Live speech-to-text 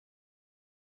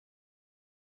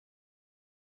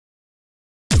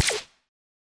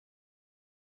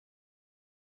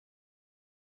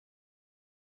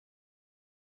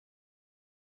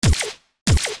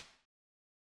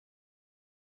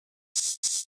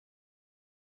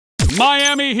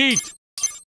Miami Heat.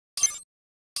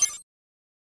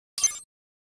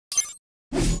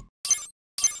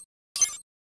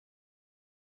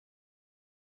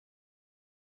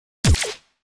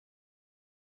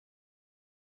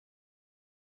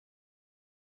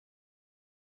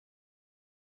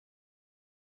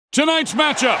 Tonight's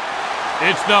matchup,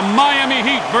 it's the Miami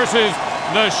Heat versus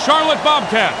the Charlotte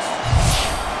Bobcats.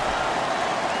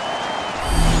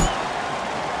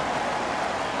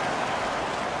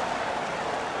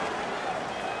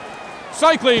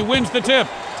 Cycli wins the tip.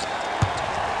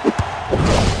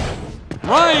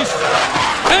 Rice,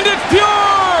 and it's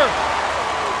pure!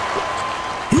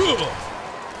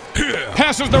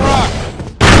 Passes the rock.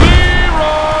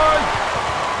 Leroy!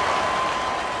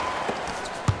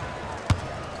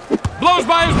 Blows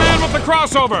by his man with the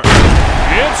crossover.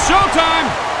 It's showtime!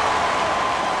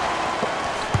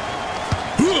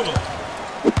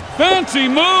 Fancy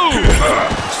move!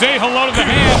 Say hello to the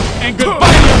hand and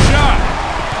goodbye to your shot.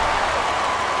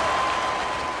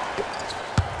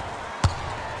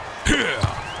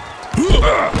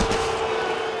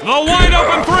 The wide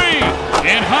open three!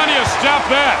 And how do you stop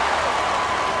that?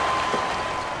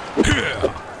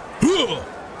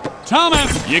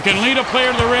 Thomas, you can lead a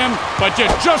player to the rim, but you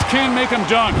just can't make him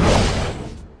dunk.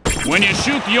 When you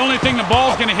shoot, the only thing the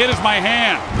ball's gonna hit is my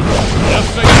hand. Just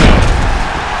so you know.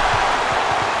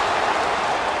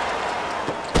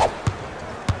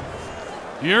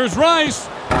 Here's Rice,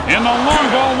 and the long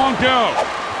ball won't go.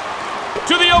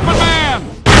 To the open man!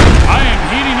 I am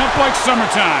heating up like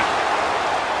summertime.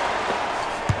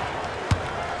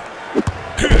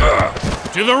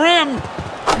 To the rim.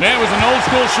 That was an old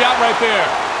school shot right there.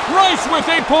 Rice with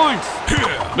 8 points.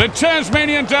 The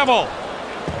Tasmanian Devil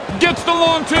gets the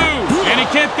long two, and he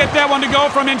can't get that one to go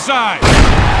from inside.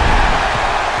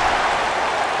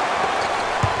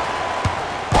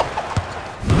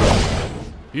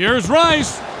 Here's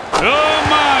Rice. Oh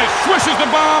my, swishes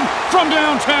the bomb from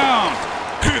downtown.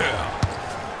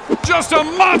 Just a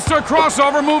monster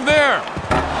crossover move there.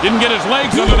 Didn't get his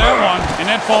legs under that one, and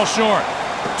that falls short.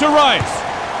 To Rice.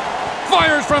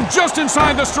 Fires from just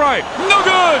inside the stripe. No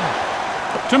good!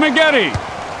 To Maggette.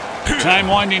 Time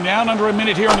winding down, under a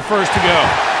minute here in the first to go.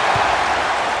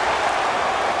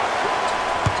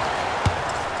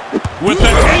 With the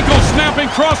ankle-snapping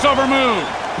crossover move.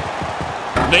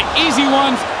 The easy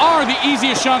ones are the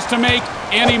easiest shots to make,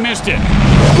 and he missed it.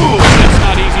 That's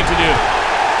not easy to do.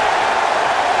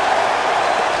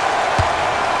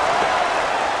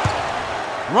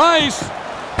 Rice.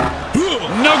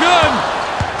 No good.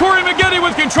 Corey Maggette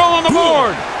with control on the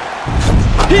board.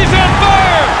 He's on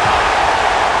fire.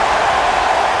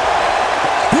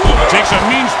 Takes a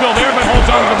mean spill there, but holds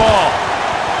on to the ball.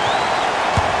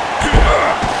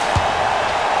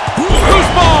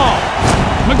 Loose ball.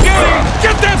 Maggette,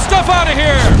 get that stuff out of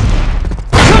here.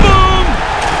 Kaboom!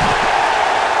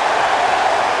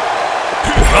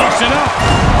 Bumps it up.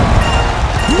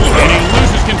 And he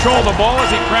loses control of the ball as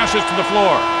he crashes to the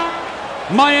floor.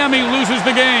 Miami loses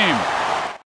the game.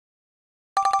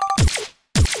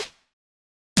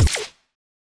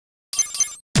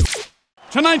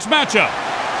 Tonight's matchup,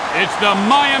 it's the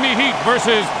Miami Heat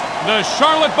versus the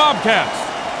Charlotte Bobcats.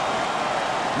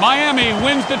 Miami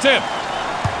wins the tip.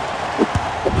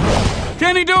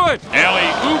 Can he do it?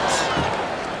 Alley-oops.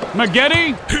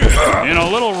 Maggette in a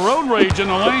little road rage in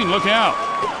the lane. Look out.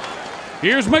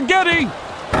 Here's Maggette.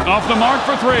 Off the mark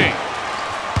for three.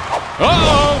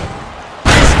 Uh-oh.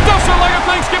 He stuffs it like a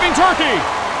Thanksgiving turkey.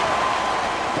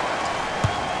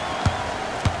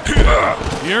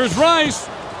 Here's Rice.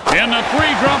 And the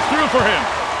three drops through for him.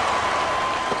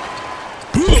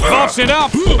 Buffs it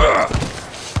up.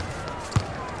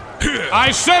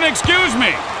 I said excuse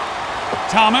me.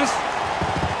 Thomas.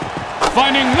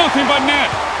 Finding nothing but net.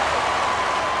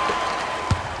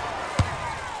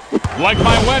 Like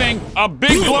my wedding, a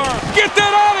big blur. Get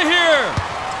that out of here!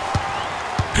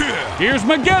 Here's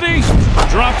Maggette.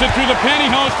 Drops it through the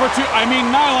pantyhose for two.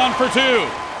 Nylon for two.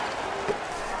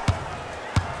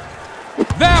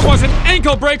 That was an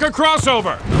ankle breaker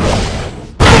crossover.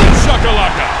 Boom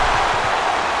shakalaka.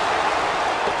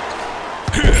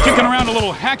 Kicking around a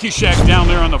little hacky shack down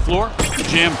there on the floor.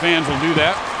 Jam fans will do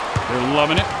that. They're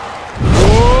loving it.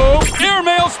 Whoa!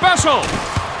 Airmail special.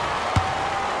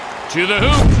 To the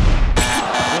hoop.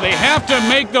 Do they have to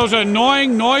make those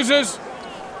annoying noises?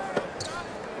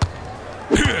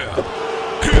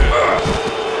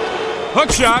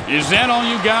 Hook shot. Is that all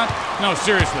you got? No,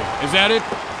 seriously. Is that it?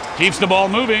 Keeps the ball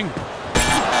moving.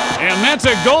 And that's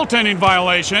a goaltending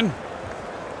violation.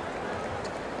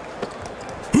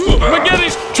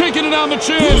 Maggette's kicking it on the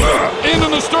chin, in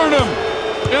on the sternum,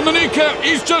 in the kneecap.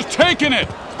 He's just taking it.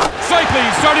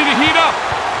 Cycling starting to heat up.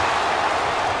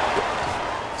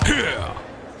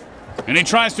 And he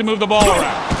tries to move the ball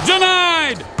around.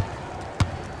 Denied!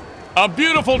 A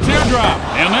beautiful teardrop.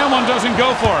 And that one doesn't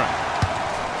go for him.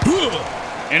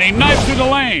 And he knifes through the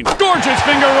lane. Gorgeous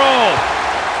finger roll.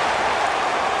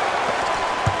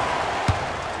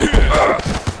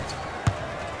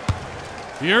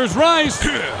 Here's Rice.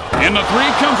 And the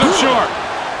three comes up short.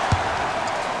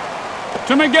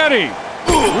 To Maggette.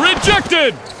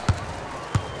 Rejected.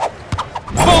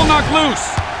 Ball knocked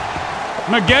loose.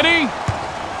 Maggette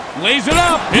lays it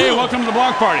up. Hey, welcome to the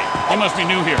block party. He must be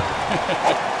new here.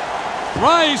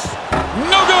 Rice,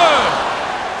 no good.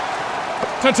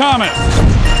 To Thomas.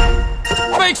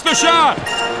 Makes the shot.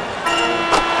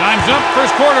 Time's up.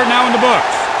 First quarter now in the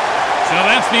books. So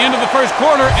that's the end of the first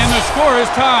quarter, and the score is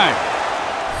tied.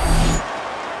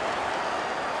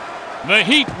 The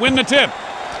Heat win the tip.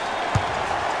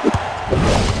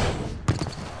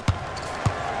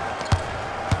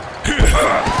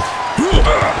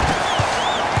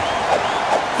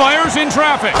 Fires in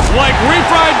traffic. Like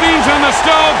refried beans on the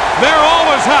stove, they're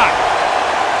always hot.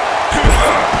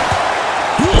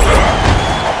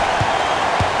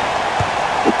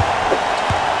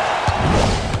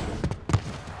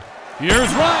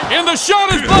 Here's Rice, and the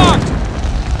shot is blocked.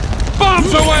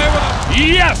 Bombs away with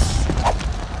it. Yes!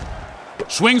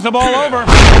 Swings the ball over.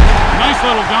 Nice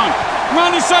little dunk.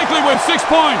 Ronnie Cycli with 6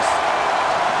 points.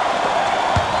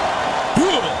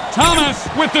 Thomas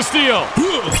with the steal.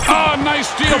 Oh, nice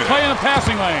steal play in the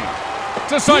passing lane.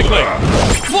 To Cycli.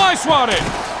 Fly swatted.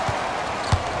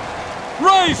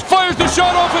 Rice fires the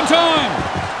shot off in time.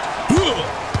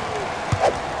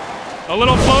 A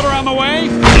little floater on the way. He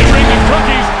brings in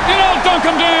cookies, and I'll dunk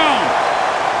him down.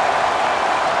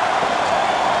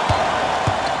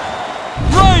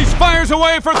 Rice fires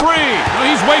away for three. Well,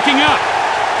 he's waking up.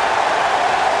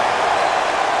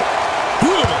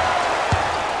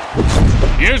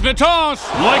 Here's the toss.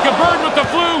 Like a bird with the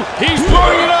flu, he's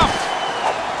throwing it up.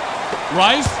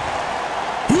 Rice.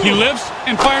 He lifts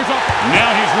and fires up.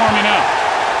 Now he's warming up.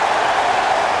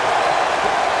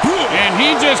 And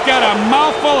he just got a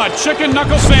mouthful of chicken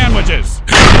knuckle sandwiches.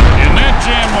 And that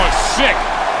jam was sick.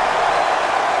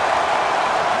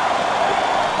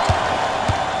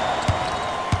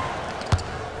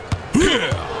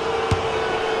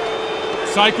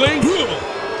 Cycling.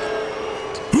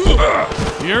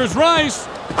 Here's Rice.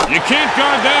 You can't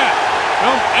guard that.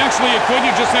 Well, actually you could.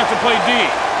 You just have to play D.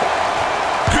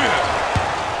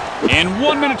 And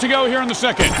 1 minute to go here in the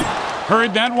second.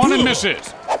 Heard that one and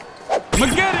misses.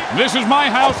 Maggette, this is my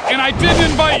house, and I didn't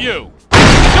invite you.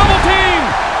 Double team!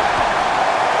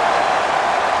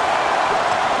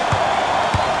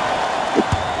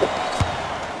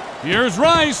 Here's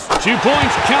Rice. 2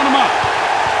 points, count them up.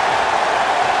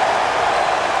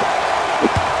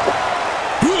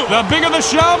 The bigger the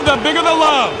shove, the bigger the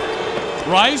love.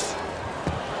 Rice,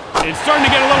 it's starting to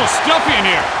get a little stuffy in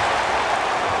here.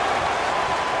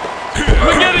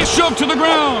 Maggette shoved to the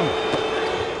ground.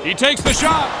 He takes the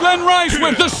shot. Glenn Rice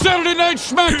with the Saturday Night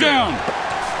Smackdown.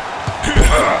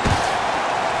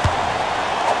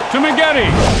 To Maggette.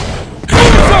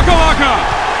 Shakalaka.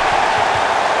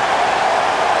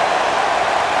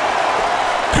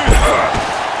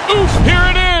 Oof, here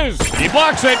it is. He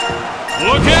blocks it.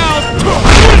 Look out.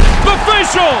 The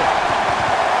facial.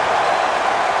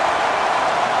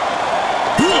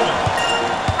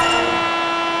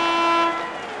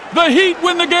 The Heat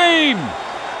win the game.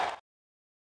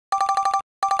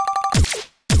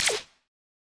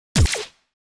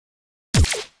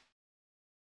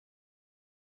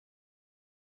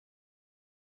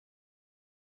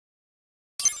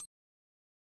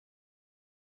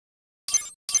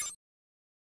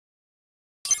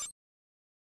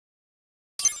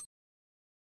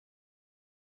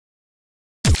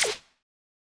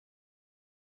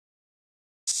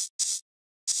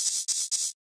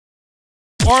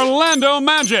 Orlando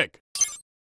Magic.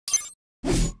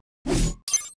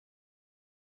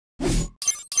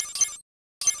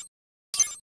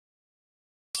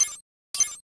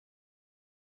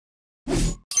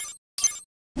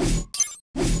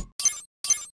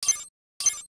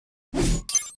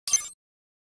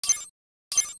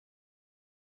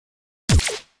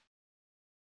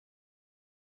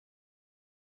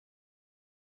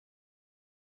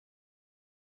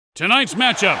 Tonight's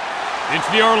matchup, it's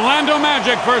the Orlando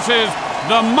Magic versus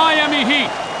the Miami Heat.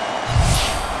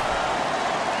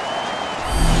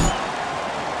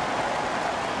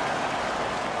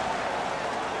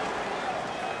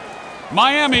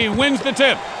 Miami wins the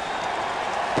tip.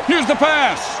 Here's the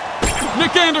pass.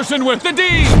 Nick Anderson with the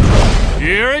D.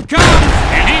 Here it comes.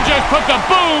 And he just put the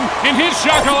boom in his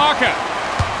shakalaka.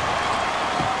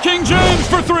 King James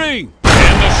for three.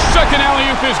 And the second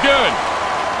alley-oop is good.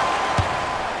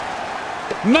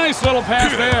 Nice little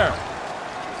pass there.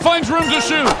 Finds room to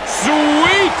shoot.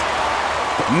 Sweet!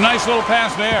 Nice little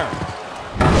pass there.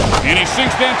 And he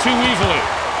sinks that too easily.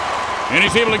 And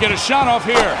he's able to get a shot off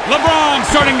here. LeBron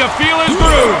starting to feel his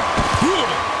groove.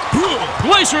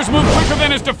 Glacier's move quicker than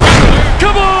his defender.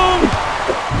 Kaboom!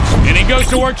 And he goes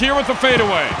to work here with the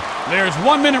fadeaway. There's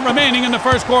 1 minute remaining in the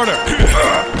first quarter.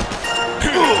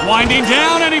 Winding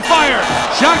down and he fires.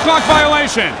 Shot clock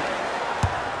violation.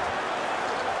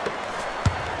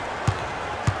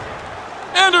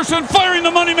 Anderson firing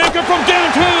the moneymaker from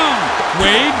downtown.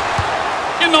 Wade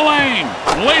in the lane.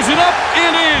 Lays it up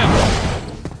and in.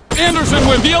 Anderson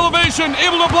with the elevation,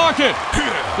 able to block it.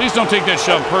 Please don't take that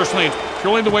shove personally. It's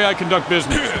purely the way I conduct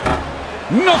business.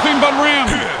 Nothing but rim.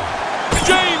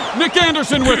 James, Nick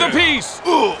Anderson with a piece.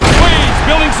 Wade's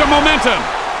building some momentum.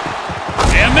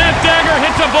 And that dagger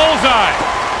hits a bullseye.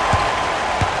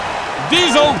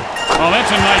 Diesel. Oh, that's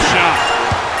a nice shot.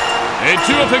 A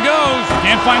two if it goes.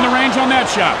 Can't find the range on that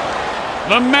shot.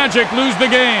 The Magic lose the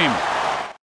game.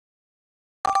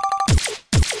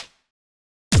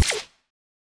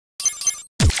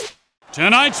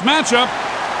 Tonight's matchup,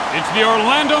 it's the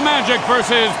Orlando Magic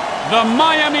versus the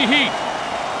Miami Heat.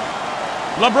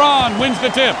 LeBron wins the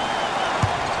tip.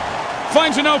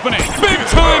 Finds an opening. Big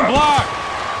time block.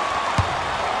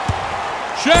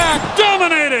 Shaq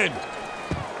dominated.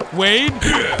 Wade,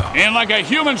 and like a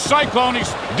human cyclone, he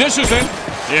dishes it,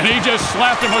 and he just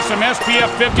slapped him with some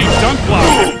SPF 50 dunk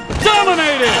block.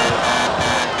 Dominated!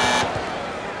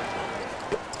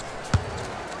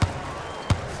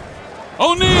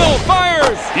 O'Neal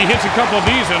fires! He hits a couple of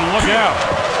these, and look out.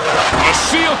 A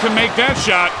SEAL can make that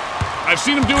shot. I've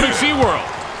seen him do it at SeaWorld.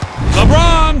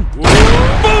 LeBron!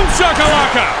 Boom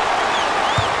shakalaka!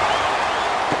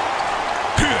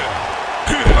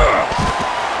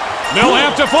 They'll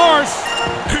have to force.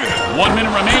 1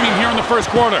 minute remaining here in the first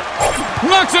quarter.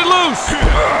 Knocks it loose.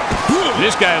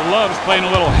 This guy loves playing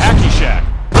a little hacky shack.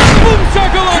 Boom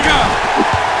shakalaka.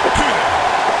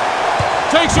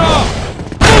 Takes off.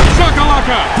 Boom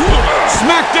shakalaka.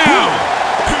 Smack down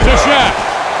to Shaq.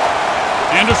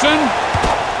 Anderson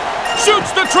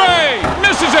shoots the tray.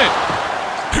 Misses it.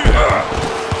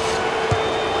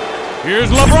 Here's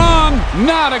LeBron.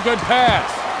 Not a good pass.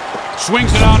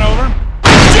 Swings it on over.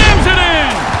 Jams it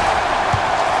in!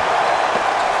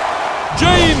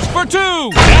 James for two!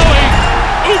 Ellie!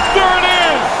 Oop, there it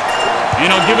is! And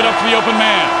he'll give it up to the open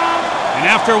man. And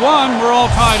after one, we're all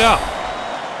tied up.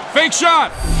 Fake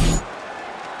shot!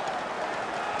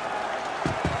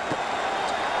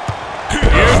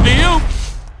 Here's the oop!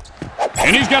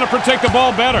 And he's got to protect the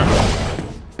ball better.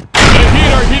 The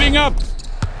Heat are heating up.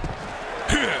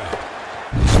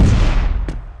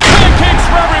 Pancakes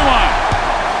for everyone!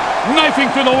 Knifing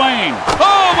through the lane.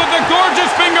 Oh, with the gorgeous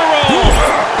finger roll.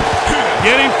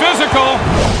 Getting physical.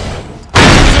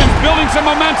 Anderson's building some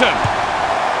momentum.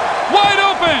 Wide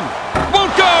open.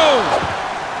 Won't go.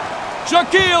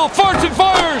 Shaquille farts and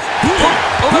fires.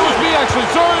 Oh, that was me actually.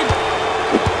 Sorry.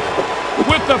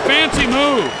 With the fancy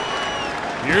move.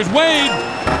 Here's Wade.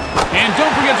 And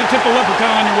don't forget to tip the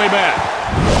leprechaun on your way back.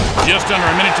 Just under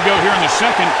a minute to go here in the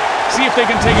second. See if they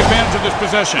can take advantage of this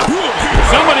possession.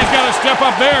 Somebody's got to step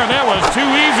up there. That was too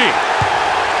easy.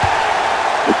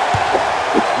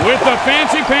 With the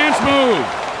fancy pants move.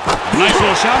 Nice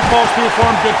little shot. Falls through for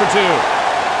him. Good for two.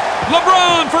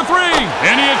 LeBron for three.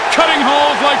 And he is cutting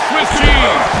holes like Swiss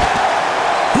cheese.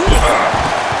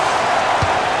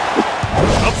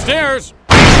 Upstairs.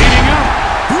 Heating up.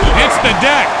 Hits the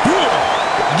deck.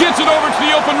 Gets it over to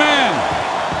the open man.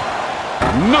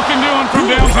 Nothing doing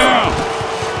from downtown.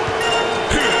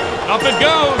 Up it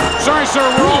goes. Sorry, sir,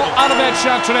 we're all out of that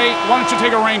shot today. Why don't you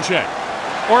take a rain check?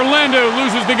 Orlando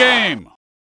loses the game.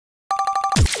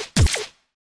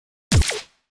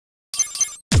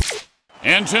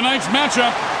 And tonight's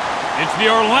matchup, it's the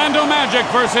Orlando Magic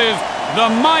versus the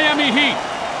Miami Heat.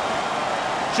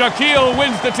 Shaquille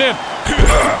wins the tip.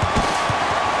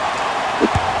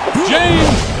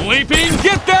 James leaping.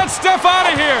 Get that stuff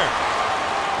out of here.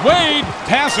 Wade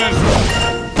passes.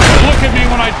 Look at me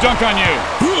when I dunk on you.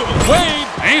 Wade,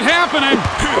 ain't happening.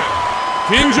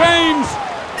 King James.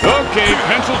 Okay,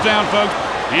 pencils down, folks.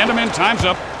 Hand him in, time's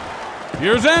up.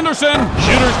 Here's Anderson.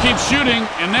 Shooters keep shooting,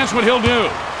 and that's what he'll do.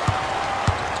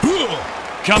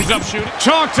 Comes up shooting.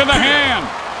 Chalk to the hand.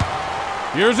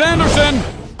 Here's Anderson.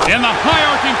 And the high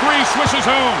arcing three swishes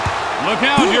home. Look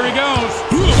out, here he goes.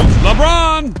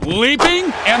 LeBron leaping,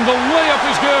 and the layup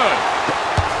is good.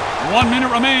 1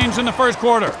 minute remains in the first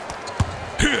quarter.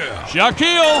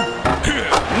 Shaquille.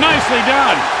 Nicely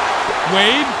done.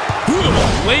 Wade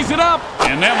Lays it up,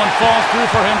 and that one falls through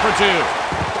for him for two.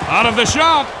 Out of the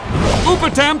shot. Oop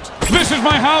attempt. This is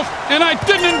my house, and I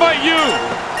didn't invite you.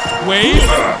 Wade.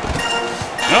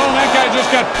 No, that guy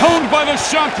just got pwned by the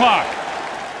shot clock.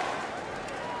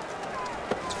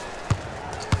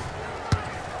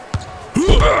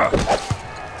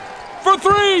 For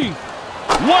three.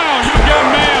 Wow, you got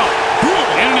mail.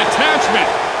 And an attachment.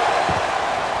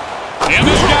 And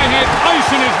this guy had ice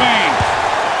in his veins.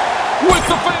 With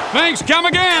the thanks, come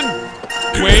again.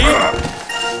 Wade.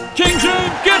 King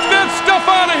James, get that stuff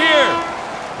out of here.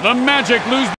 The Magic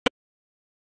lose.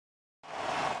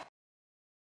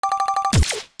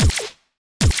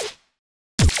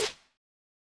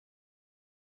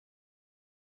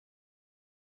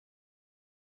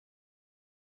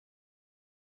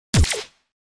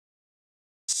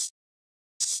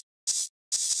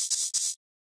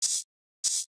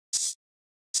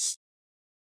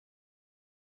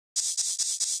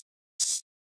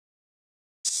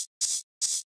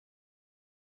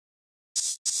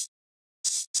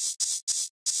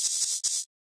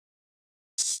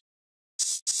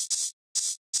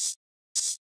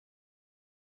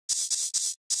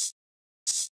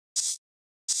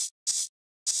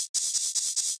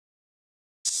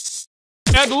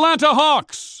 Atlanta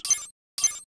Hawks.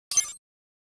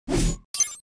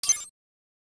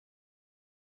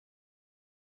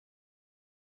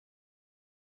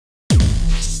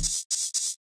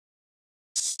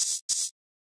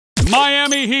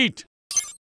 Miami Heat.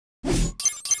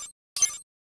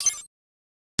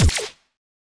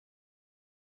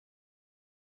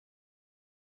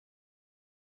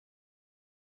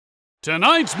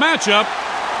 Tonight's matchup,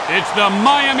 it's the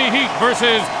Miami Heat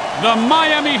versus the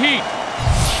Miami Heat.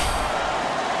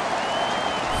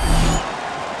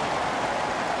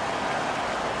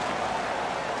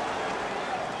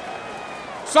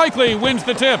 Cycli wins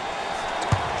the tip.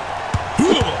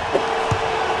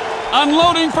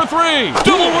 Unloading for three.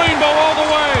 Double rainbow all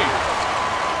the way.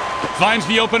 Finds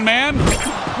the open man.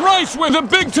 Rice with a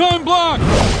big-time block.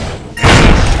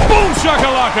 Boom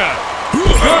shakalaka.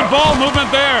 Good ball movement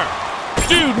there.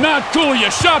 Dude, not cool. You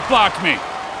shot blocked me.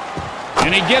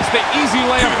 And he gets the easy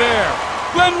layup there.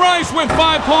 Glenn Rice with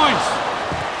 5 points.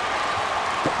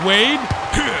 Wade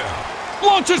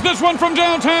launches this one from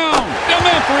downtown. And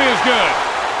that three is good.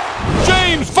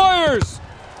 James fires!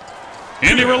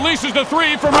 And he releases the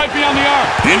three from right beyond the arc.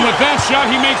 And with that shot,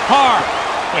 he makes par.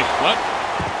 Wait, what?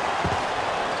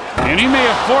 And he may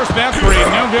have forced that three.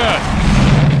 No good.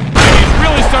 And he's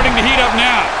really starting to heat up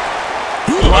now.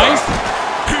 Rice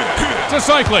to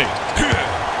Cycli.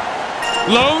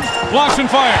 Loads, blocks and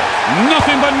fires.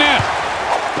 Nothing but net.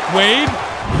 Wade,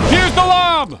 here's the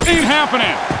lob. Ain't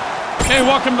happening. Hey,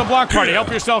 welcome to the block party. Help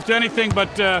yourself to anything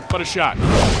but a shot.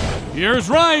 Here's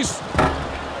Rice.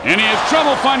 And he has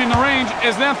trouble finding the range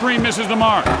as that three misses the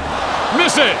mark.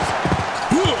 Misses.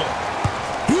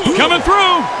 Coming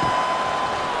through.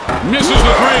 Misses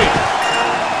the three.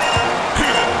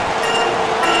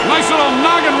 Nice little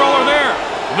noggin roller there.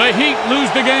 The Heat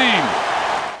lose the game.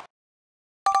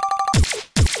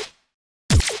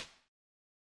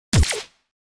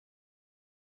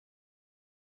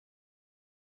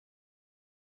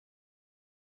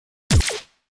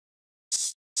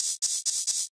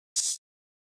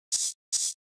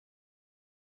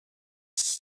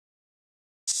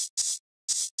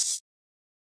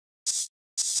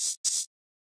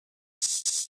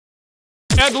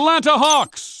 Atlanta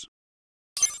Hawks.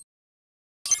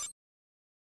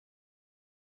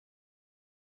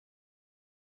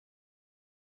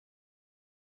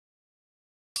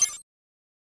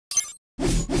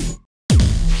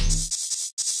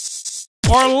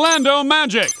 Orlando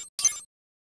Magic.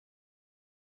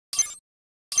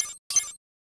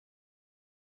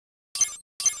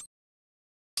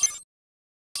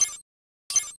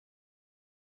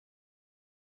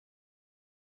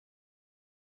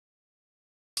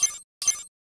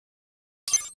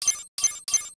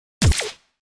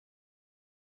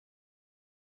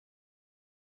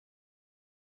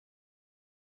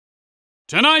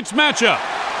 Tonight's matchup,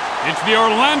 it's the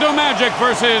Orlando Magic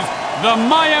versus the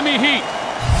Miami Heat.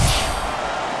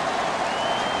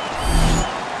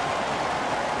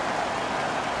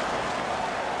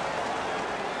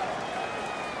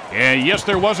 Yeah, yes,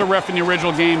 there was a ref in the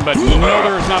original game, but no,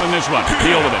 there is not in this one.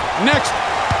 Deal with it. Next.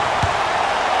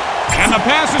 And the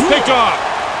pass is picked off.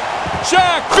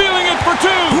 Shaq feeling it for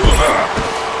two.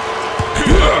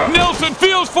 Nelson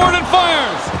feels for it and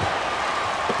fires.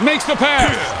 Makes the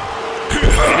pass.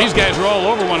 And these guys are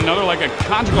all over one another like a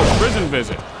conjugal prison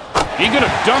visit. He could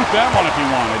have dunked that one if he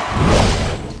wanted.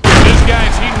 This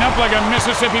guy's heating up like a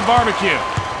Mississippi barbecue.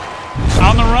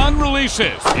 On the run,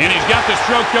 releases. And he's got the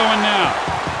stroke going now.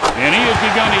 And he has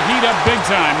begun to heat up big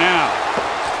time now.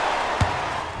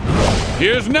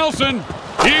 Here's Nelson.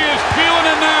 He is feeling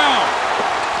it now.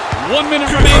 1 minute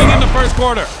remaining in the first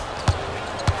quarter.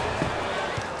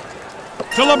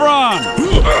 To LeBron.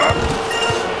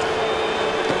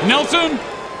 Nelson.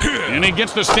 And he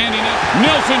gets the standing up.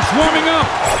 Nelson swarming up.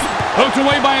 Poked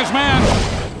away by his man.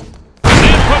 And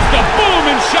then puts the boom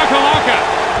in shakalaka.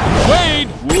 Wade.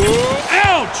 Whoa.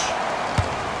 Ouch.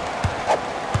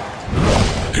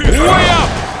 Way up.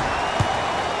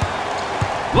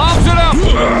 Lobs it up. 2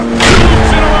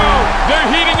 hoops in a row. They're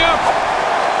heating up.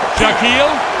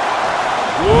 Shaquille.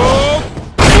 Whoa.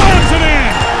 Slams it in.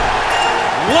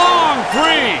 Long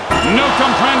three. No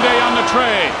comprende on the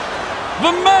tray.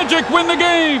 The Magic win the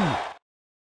game.